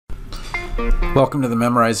Welcome to the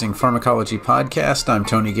Memorizing Pharmacology podcast. I'm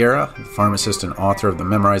Tony Guerra, pharmacist and author of the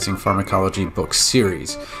Memorizing Pharmacology book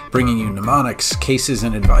series, bringing you mnemonics, cases,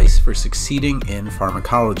 and advice for succeeding in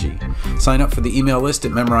pharmacology. Sign up for the email list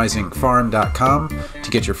at memorizingpharm.com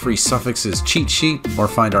to get your free Suffixes cheat sheet, or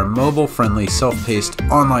find our mobile-friendly, self-paced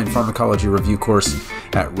online pharmacology review course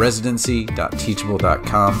at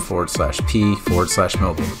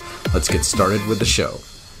residency.teachable.com/p/mobile. Let's get started with the show.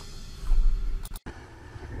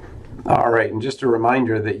 All right, and just a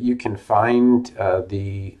reminder that you can find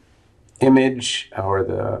the image or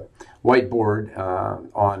the whiteboard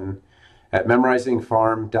at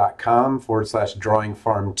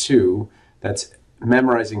memorizingpharm.com/drawingpharm2. That's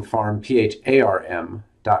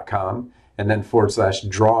memorizingpharm.com, and then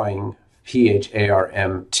 /drawing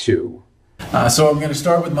PHARM2. So I'm going to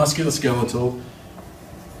start with musculoskeletal.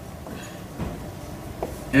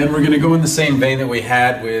 And we're going to go in the same vein that we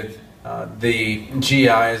had with the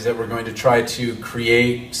GIs, that we're going to try to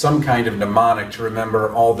create some kind of mnemonic to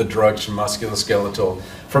remember all the drugs from musculoskeletal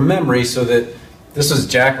from memory, so that this was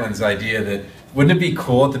Jacqueline's idea, that wouldn't it be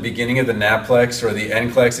cool at the beginning of the NAPLEX or the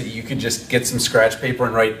NCLEX that you could just get some scratch paper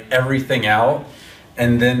and write everything out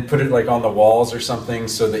and then put it like on the walls or something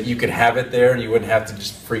so that you could have it there and you wouldn't have to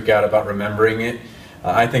just freak out about remembering it.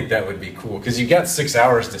 I think that would be cool because you got 6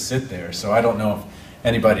 hours to sit there, so I don't know if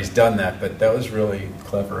anybody's done that, but that was really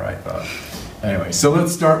clever, I thought. Anyway, so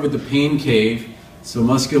let's start with the pain cave. So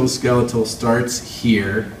musculoskeletal starts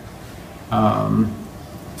here, and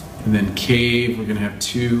then cave, we're going to have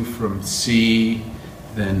 2 from C,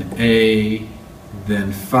 then A,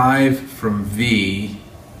 then 5 from V,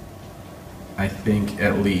 I think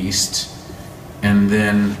at least, and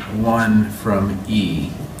then 1 from E.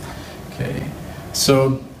 Okay,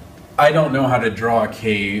 so I don't know how to draw a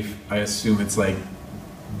cave. I assume it's like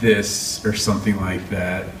this or something like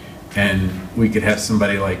that, and we could have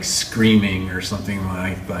somebody like screaming or something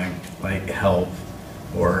like help,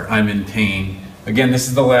 or I'm in pain. Again, this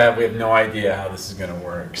is the lab. We have no idea how this is going to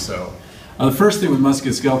work. So the first thing with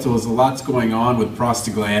musculoskeletal is a lot's going on with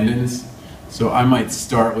prostaglandins, so I might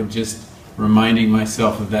start with just reminding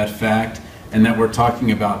myself of that fact, and that we're talking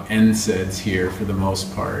about NSAIDs here for the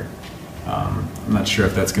most part. I'm not sure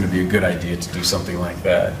if that's going to be a good idea to do something like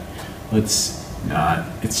that. Let's not.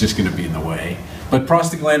 It's just going to be in the way. But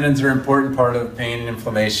prostaglandins are an important part of pain and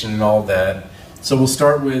inflammation and all that. So we'll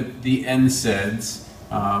start with the NSAIDs,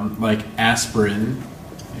 like aspirin,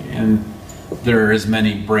 and there are as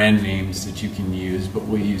many brand names that you can use, but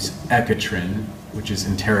we'll use Ecotrin, which is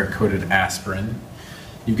enteric-coated aspirin.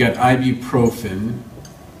 You've got ibuprofen,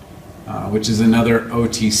 which is another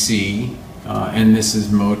OTC, and this is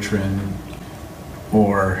Motrin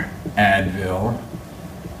or Advil.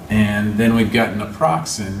 And then we've got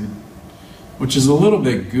naproxen, which is a little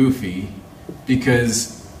bit goofy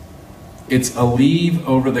because it's Aleve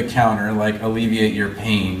over the counter, like alleviate your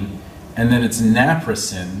pain, and then it's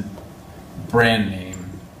naproxen, brand name,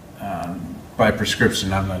 by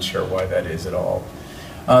prescription. I'm not sure why that is at all.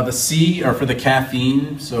 The C are for the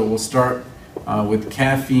caffeine, so we'll start with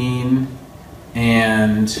caffeine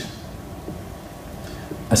and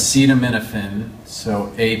acetaminophen,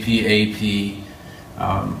 so APAP,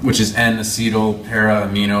 which is N-acetyl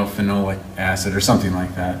para-aminophenolic acid or something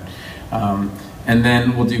like that. And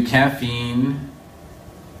then we'll do caffeine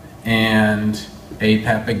and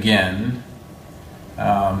APAP again.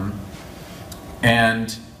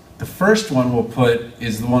 And the first one we'll put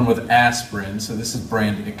is the one with aspirin, so this is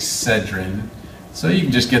brand Excedrin. So you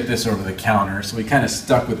can just get this over the counter. So we kind of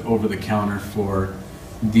stuck with over the counter for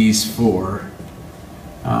these 4.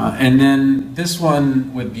 And then this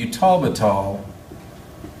one with butalbital,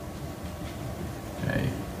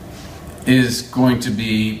 is going to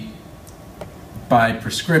be by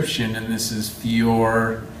prescription, and this is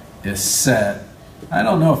Fior-Set. I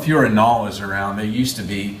don't know if Fiorinol is around. There used to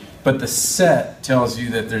be, but the set tells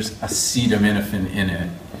you that there's acetaminophen in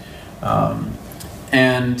it.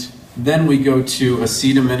 And then we go to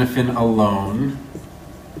acetaminophen alone.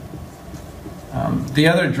 The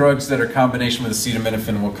other drugs that are combination with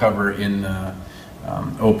acetaminophen we'll cover in the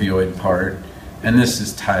opioid part, and this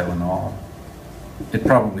is Tylenol. It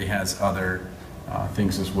probably has other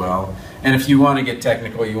things as well. And if you want to get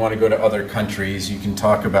technical, you want to go to other countries, you can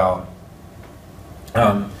talk about,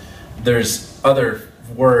 there's other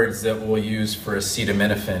words that we'll use for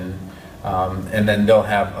acetaminophen, and then they'll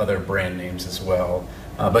have other brand names as well.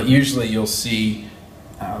 But usually you'll see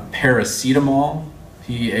paracetamol,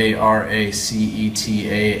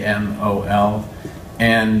 P-A-R-A-C-E-T-A-M-O-L,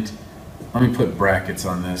 and let me put brackets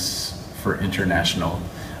on this for international.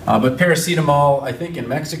 But paracetamol, I think in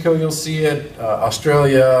Mexico you'll see it,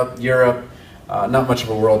 Australia, Europe, not much of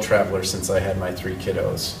a world traveler since I had my 3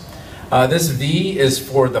 kiddos. This V is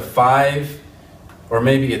for the 5, or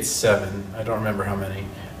maybe it's 7, I don't remember how many.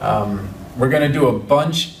 We're going to do a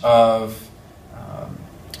bunch of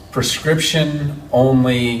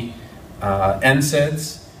prescription-only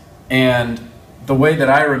NSAIDs, and the way that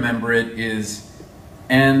I remember it is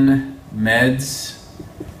N-meds,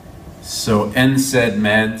 so NSAID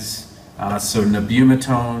meds, so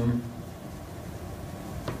nabumetone,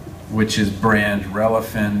 which is brand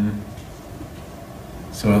Relafin,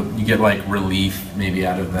 so you get like relief maybe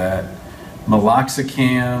out of that.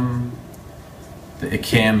 Meloxicam, the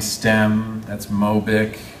ICAM stem, that's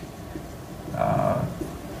Mobic.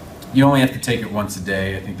 You only have to take it once a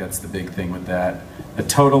day. I think that's the big thing with that.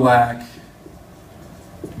 Atodolac.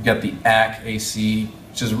 You've got the AC,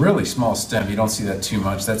 which is a really small stem. You don't see that too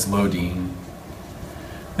much. That's Lodine.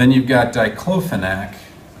 Then you've got diclofenac.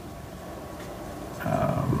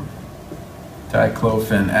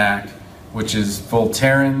 Diclofenac, which is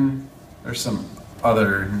Voltaren. There's some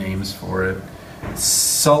other names for it.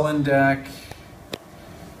 Sulindac,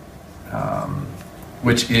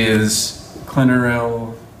 which is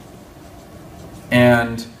Clinaril.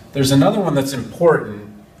 And there's another one that's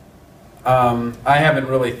important. I haven't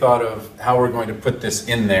really thought of how we're going to put this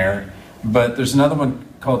in there, but there's another one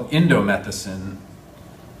called indomethacin.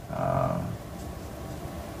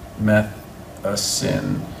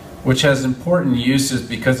 Methacin, which has important uses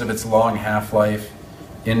because of its long half-life,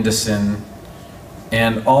 indocin,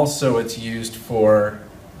 and also it's used for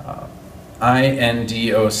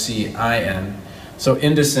indocin. So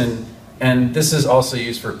indocin, and this is also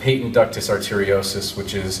used for patent ductus arteriosus,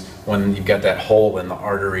 which is when you've got that hole in the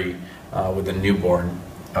artery with a newborn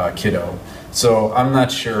kiddo. So I'm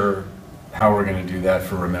not sure how we're going to do that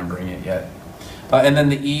for remembering it yet. And then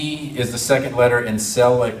the E is the second letter in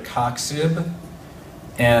celecoxib,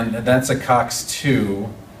 and that's a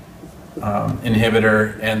COX-2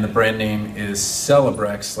 inhibitor, and the brand name is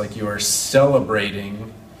Celebrex, like you are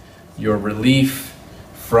celebrating your relief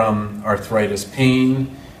from arthritis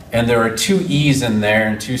pain. And there are 2 E's in there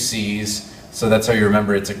and 2 C's, so that's how you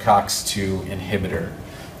remember it's a COX-2 inhibitor.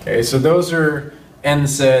 Okay, so those are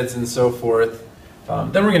NSAIDs and so forth.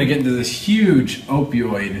 Then we're going to get into this huge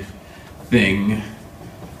opioid thing,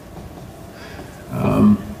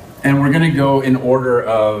 and we're going to go in order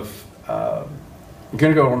of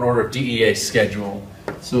DEA schedule.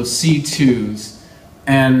 So C2s,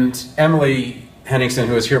 and Emily Henningsen,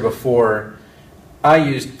 who was here before, I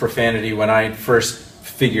used profanity when I first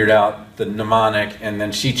figured out the mnemonic, and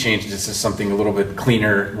then she changed it to something a little bit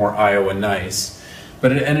cleaner, more Iowa nice.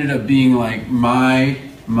 But it ended up being like my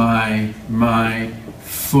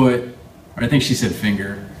foot, or I think she said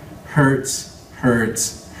finger, hurts,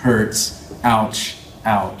 hurts, hurts, ouch,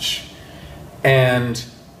 ouch. And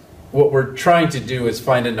what we're trying to do is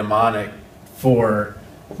find a mnemonic for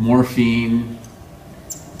morphine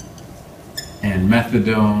and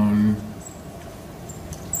methadone.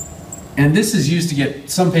 And this is used to get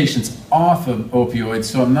some patients off of opioids,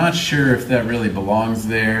 so I'm not sure if that really belongs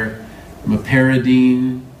there.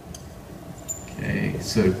 Meperidine, okay,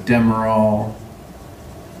 so Demerol,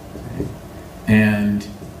 okay. And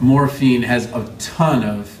morphine has a ton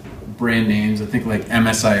of brand names. I think like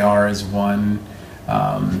MSIR is one.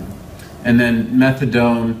 And then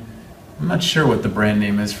methadone, I'm not sure what the brand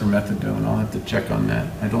name is for methadone. I'll have to check on that.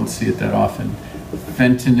 I don't see it that often.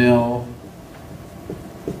 Fentanyl,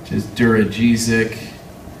 which is Duragesic,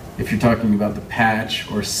 if you're talking about the patch,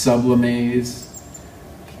 or Sublimase.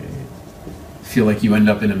 Okay. I feel like you end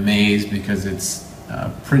up in a maze because it's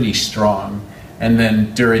pretty strong. And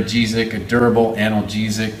then Duragesic, a durable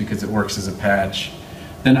analgesic, because it works as a patch.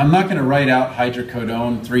 Then I'm not going to write out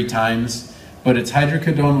hydrocodone 3 times, but it's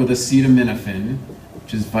hydrocodone with acetaminophen,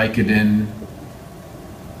 which is Vicodin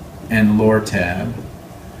and Lortab.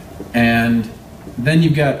 And then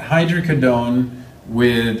you've got hydrocodone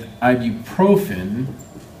with ibuprofen,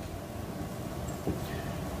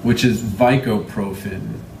 which is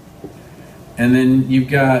Vicoprofen. And then you've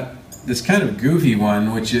got this kind of goofy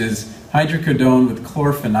one, which is hydrocodone with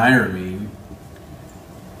chlorpheniramine,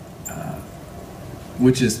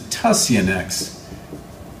 which is Tusionex.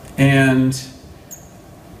 And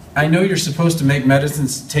I know you're supposed to make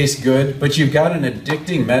medicines taste good, but you've got an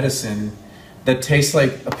addicting medicine that tastes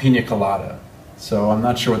like a pina colada. So I'm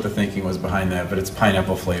not sure what the thinking was behind that, but it's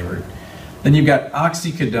pineapple flavored. Then you've got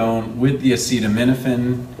oxycodone with the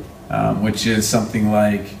acetaminophen, which is something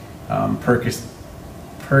like Percocet,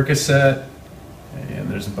 and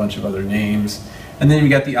there's a bunch of other names. And then you've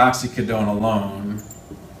got the oxycodone alone,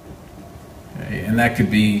 okay, and that could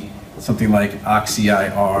be something like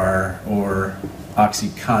Oxy-IR or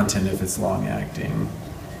OxyContin if it's long-acting,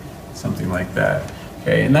 something like that.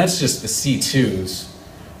 Okay, and that's just the C2s.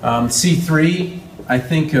 C3, I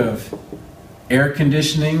think of air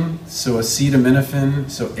conditioning, so acetaminophen,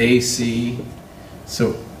 so AC,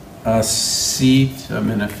 so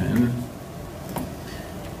acetaminophen.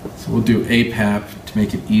 So we'll do APAP to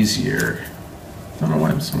make it easier. I don't know why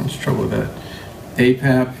I'm having so much trouble with that.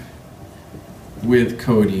 APAP with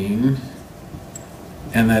codeine,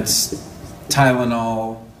 and that's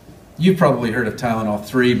Tylenol. You've probably heard of Tylenol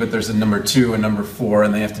 3, but there's a number 2 and number 4,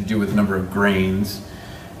 and they have to do with number of grains.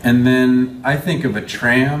 And then I think of a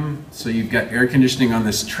tram, so you've got air conditioning on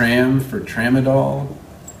this tram for tramadol,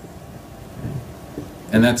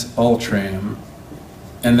 and that's Ultram.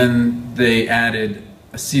 And then they added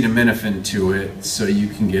acetaminophen to it, so you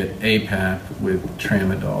can get APAP with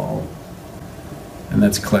tramadol, and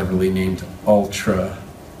that's cleverly named Ultra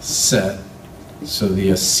Set, so the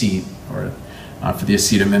acet, or for the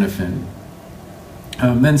acetaminophen.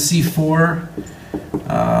 Then C4,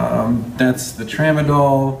 that's the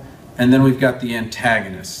tramadol, and then we've got the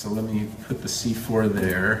antagonist. So let me put the C4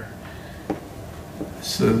 there.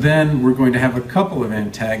 So then we're going to have a couple of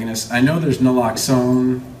antagonists. I know there's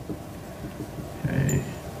naloxone, okay,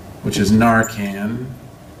 which is Narcan,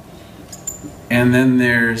 and then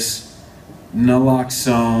there's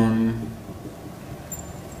naloxone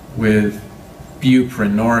with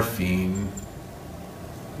buprenorphine,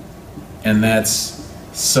 and that's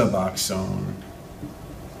Suboxone.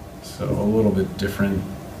 So a little bit different.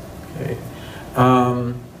 Okay.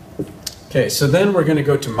 Okay, so then we're going to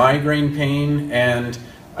go to migraine pain, and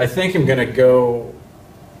I think I'm going to go,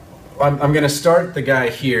 I'm going to start the guy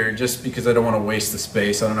here just because I don't want to waste the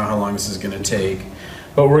space. I don't know how long this is going to take.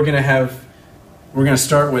 But we're going to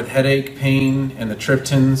start with headache, pain, and the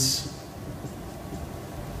triptans.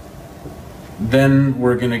 Then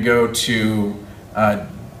we're going to go to,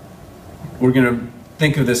 we're going to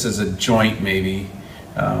think of this as a joint maybe.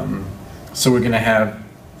 So we're going to have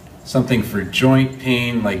something for joint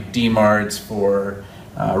pain like DMARDs for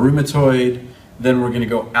rheumatoid. Then we're going to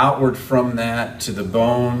go outward from that to the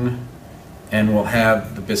bone, and we'll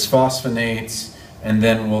have the bisphosphonates, and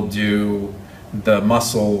then we'll do the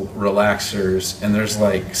muscle relaxers, and there's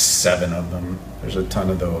like 7 of them. There's a ton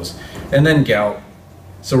of those. And then gout.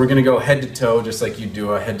 So we're going to go head to toe, just like you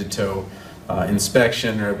do a head to toe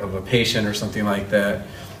inspection of a patient or something like that.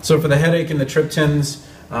 So for the headache and the triptans,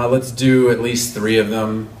 let's do at least 3 of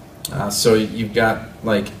them. So you've got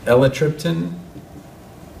like elatriptan,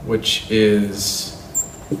 which is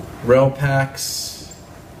Relpax,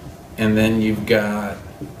 and then you've got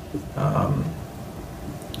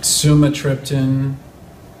sumatriptan,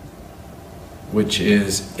 which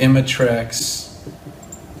is Imitrex,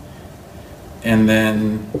 and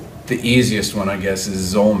then the easiest one, I guess,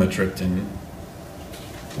 is zolmitriptan,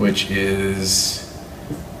 which is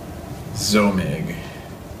Zomig.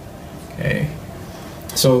 Okay,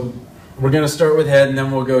 so we're going to start with head, and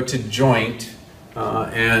then we'll go to joint,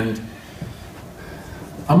 and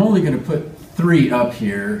I'm only going to put 3 up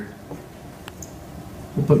here.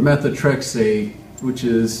 We'll put methotrexate, which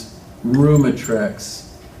is Rheumatrex,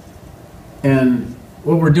 and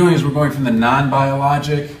what we're doing is we're going from the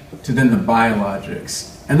non-biologic to then the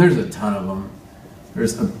biologics, and there's a ton of them.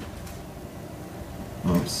 There's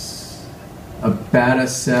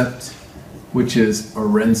abatacept, which is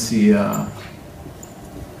Orencia.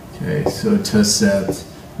 Okay, so Tacept.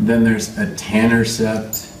 Then there's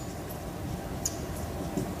etanercept,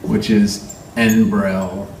 which is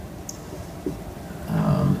Enbrel.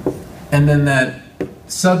 And then that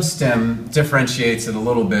substem differentiates it a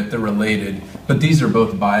little bit. They're related, but these are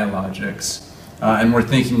both biologics. And we're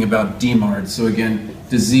thinking about DMARD. So again,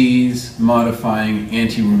 disease-modifying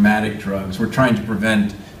anti-rheumatic drugs. We're trying to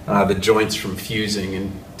prevent the joints from fusing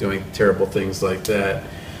and doing terrible things like that.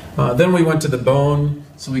 Then we went to the bone,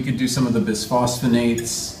 so we could do some of the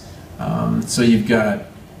bisphosphonates. So you've got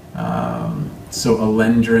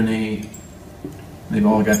alendronate. They've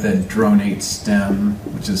all got that dronate stem,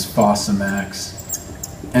 which is Fosamax.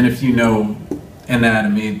 And if you know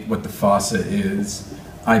anatomy, what the fossa is,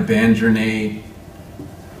 ibandronate,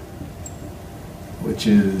 which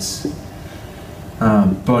is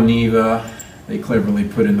Boniva. They cleverly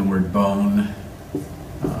put in the word bone.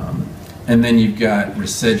 And then you've got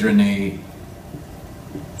risedronate,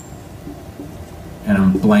 and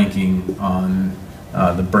I'm blanking on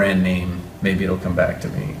the brand name. Maybe it'll come back to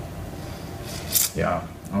me. Yeah,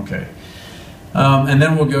 okay. And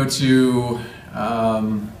then we'll go to,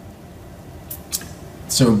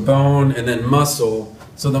 so bone and then muscle.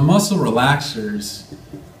 So the muscle relaxers,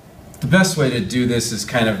 the best way to do this is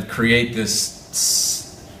kind of create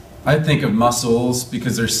this I think of muscles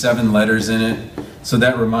because there's 7 letters in it, so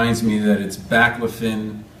that reminds me that it's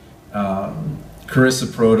baclofen,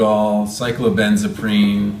 carisoprodol,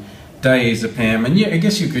 cyclobenzaprine, diazepam, and yeah, I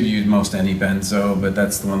guess you could use most any benzo, but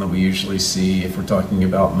that's the one that we usually see if we're talking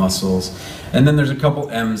about muscles. And then there's a couple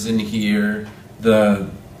M's in here, the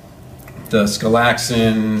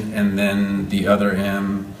scalaxin, and then the other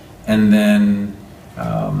M, and then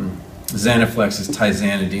Xanaflex is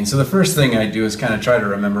tizanidine. So the first thing I do is kind of try to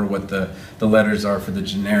remember what the letters are for the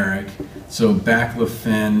generic. So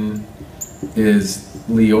baclofen is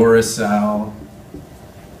Leorisal.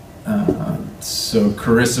 So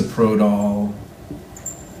carisoprodol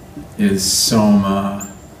is Soma.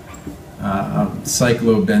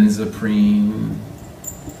 Cyclobenzaprine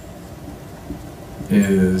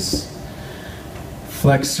is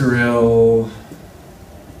Flexeril.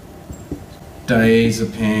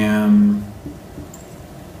 Diazepam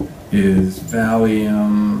is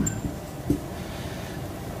Valium.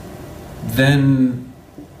 Then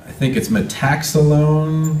I think it's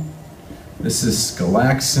metaxalone. This is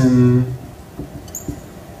scalaxin.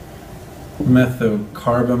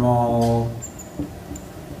 Methocarbamol.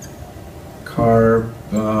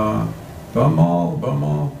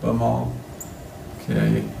 Bumol.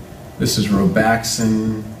 Okay. This is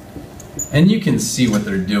Robaxin. And you can see what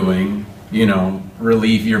they're doing. You know,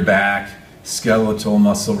 relieve your back, skeletal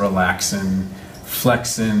muscle relaxin,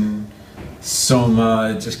 flexin,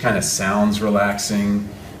 Soma. It just kind of sounds relaxing.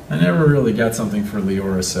 I never really got something for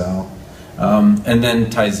Leorisal. And then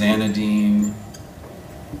tizanidine,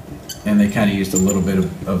 and they kind of used a little bit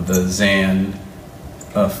of the Xan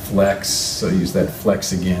flex, so I use that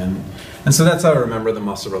flex again. And so that's how I remember the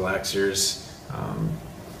muscle relaxers.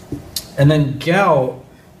 And then gout,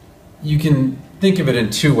 you can think of it in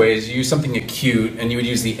 2 ways. You use something acute, and you would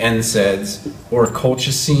use the NSAIDs, or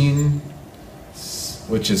colchicine,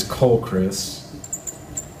 which is Colchris,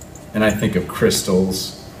 and I think of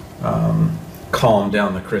crystals, calm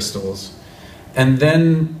down the crystals. And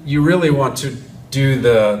then you really want to do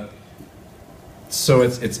so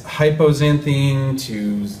it's hypoxanthine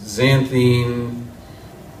to xanthine,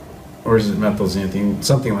 or is it methylxanthine,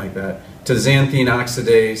 something like that, to xanthine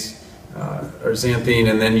oxidase, or xanthine,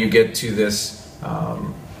 and then you get to this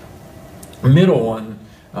middle one,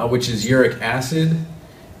 which is uric acid,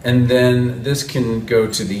 and then this can go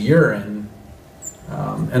to the urine,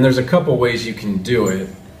 and there's a couple ways you can do it,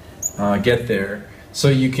 get there. So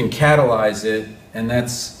you can catalyze it, and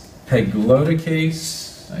that's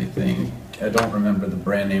pegloticase, I think. I don't remember the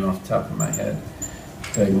brand name off the top of my head.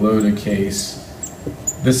 Pegloticase.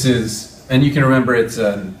 This is, and you can remember it's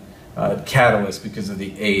a catalyst because of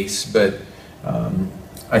the ACE, but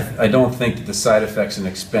I don't think that the side effects and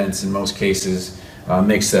expense in most cases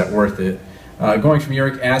makes that worth it. Going from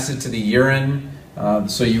uric acid to the urine,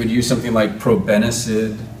 so you would use something like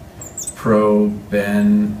probenecid,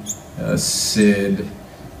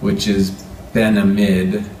 which is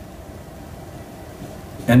Benamid.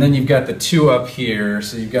 And then you've got the 2 up here,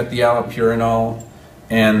 so you've got the allopurinol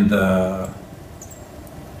and the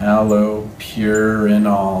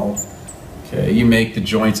allopurinol. Okay, you make the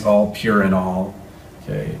joints all purinol.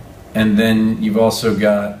 Okay, and then you've also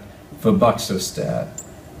got febuxostat,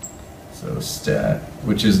 so stat,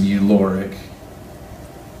 which is Uloric.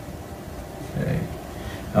 Okay,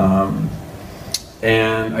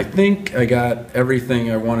 and I think I got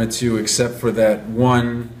everything I wanted to except for that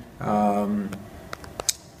one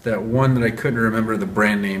that I couldn't remember the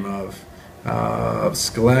brand name of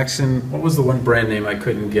scalaxin. What was the one brand name I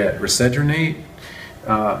couldn't get? Resedronate?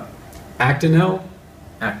 Actonel?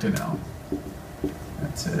 Actonel.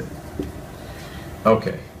 That's it.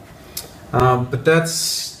 Okay. But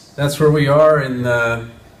that's where we are in the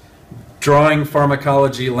drawing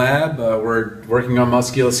pharmacology lab. We're working on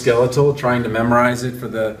musculoskeletal, trying to memorize it for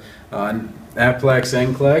the Applex,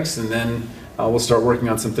 NCLEX, and then we'll start working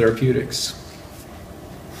on some therapeutics.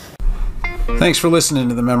 Thanks for listening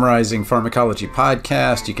to the Memorizing Pharmacology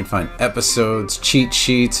podcast. You can find episodes, cheat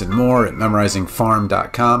sheets, and more at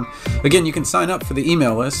memorizingpharm.com. Again, you can sign up for the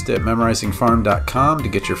email list at memorizingpharm.com to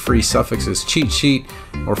get your free Suffixes cheat sheet,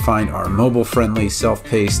 or find our mobile-friendly,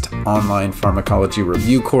 self-paced online pharmacology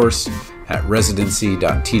review course at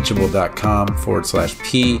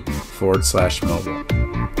residency.teachable.com/p/mobile.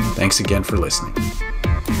 Thanks again for listening.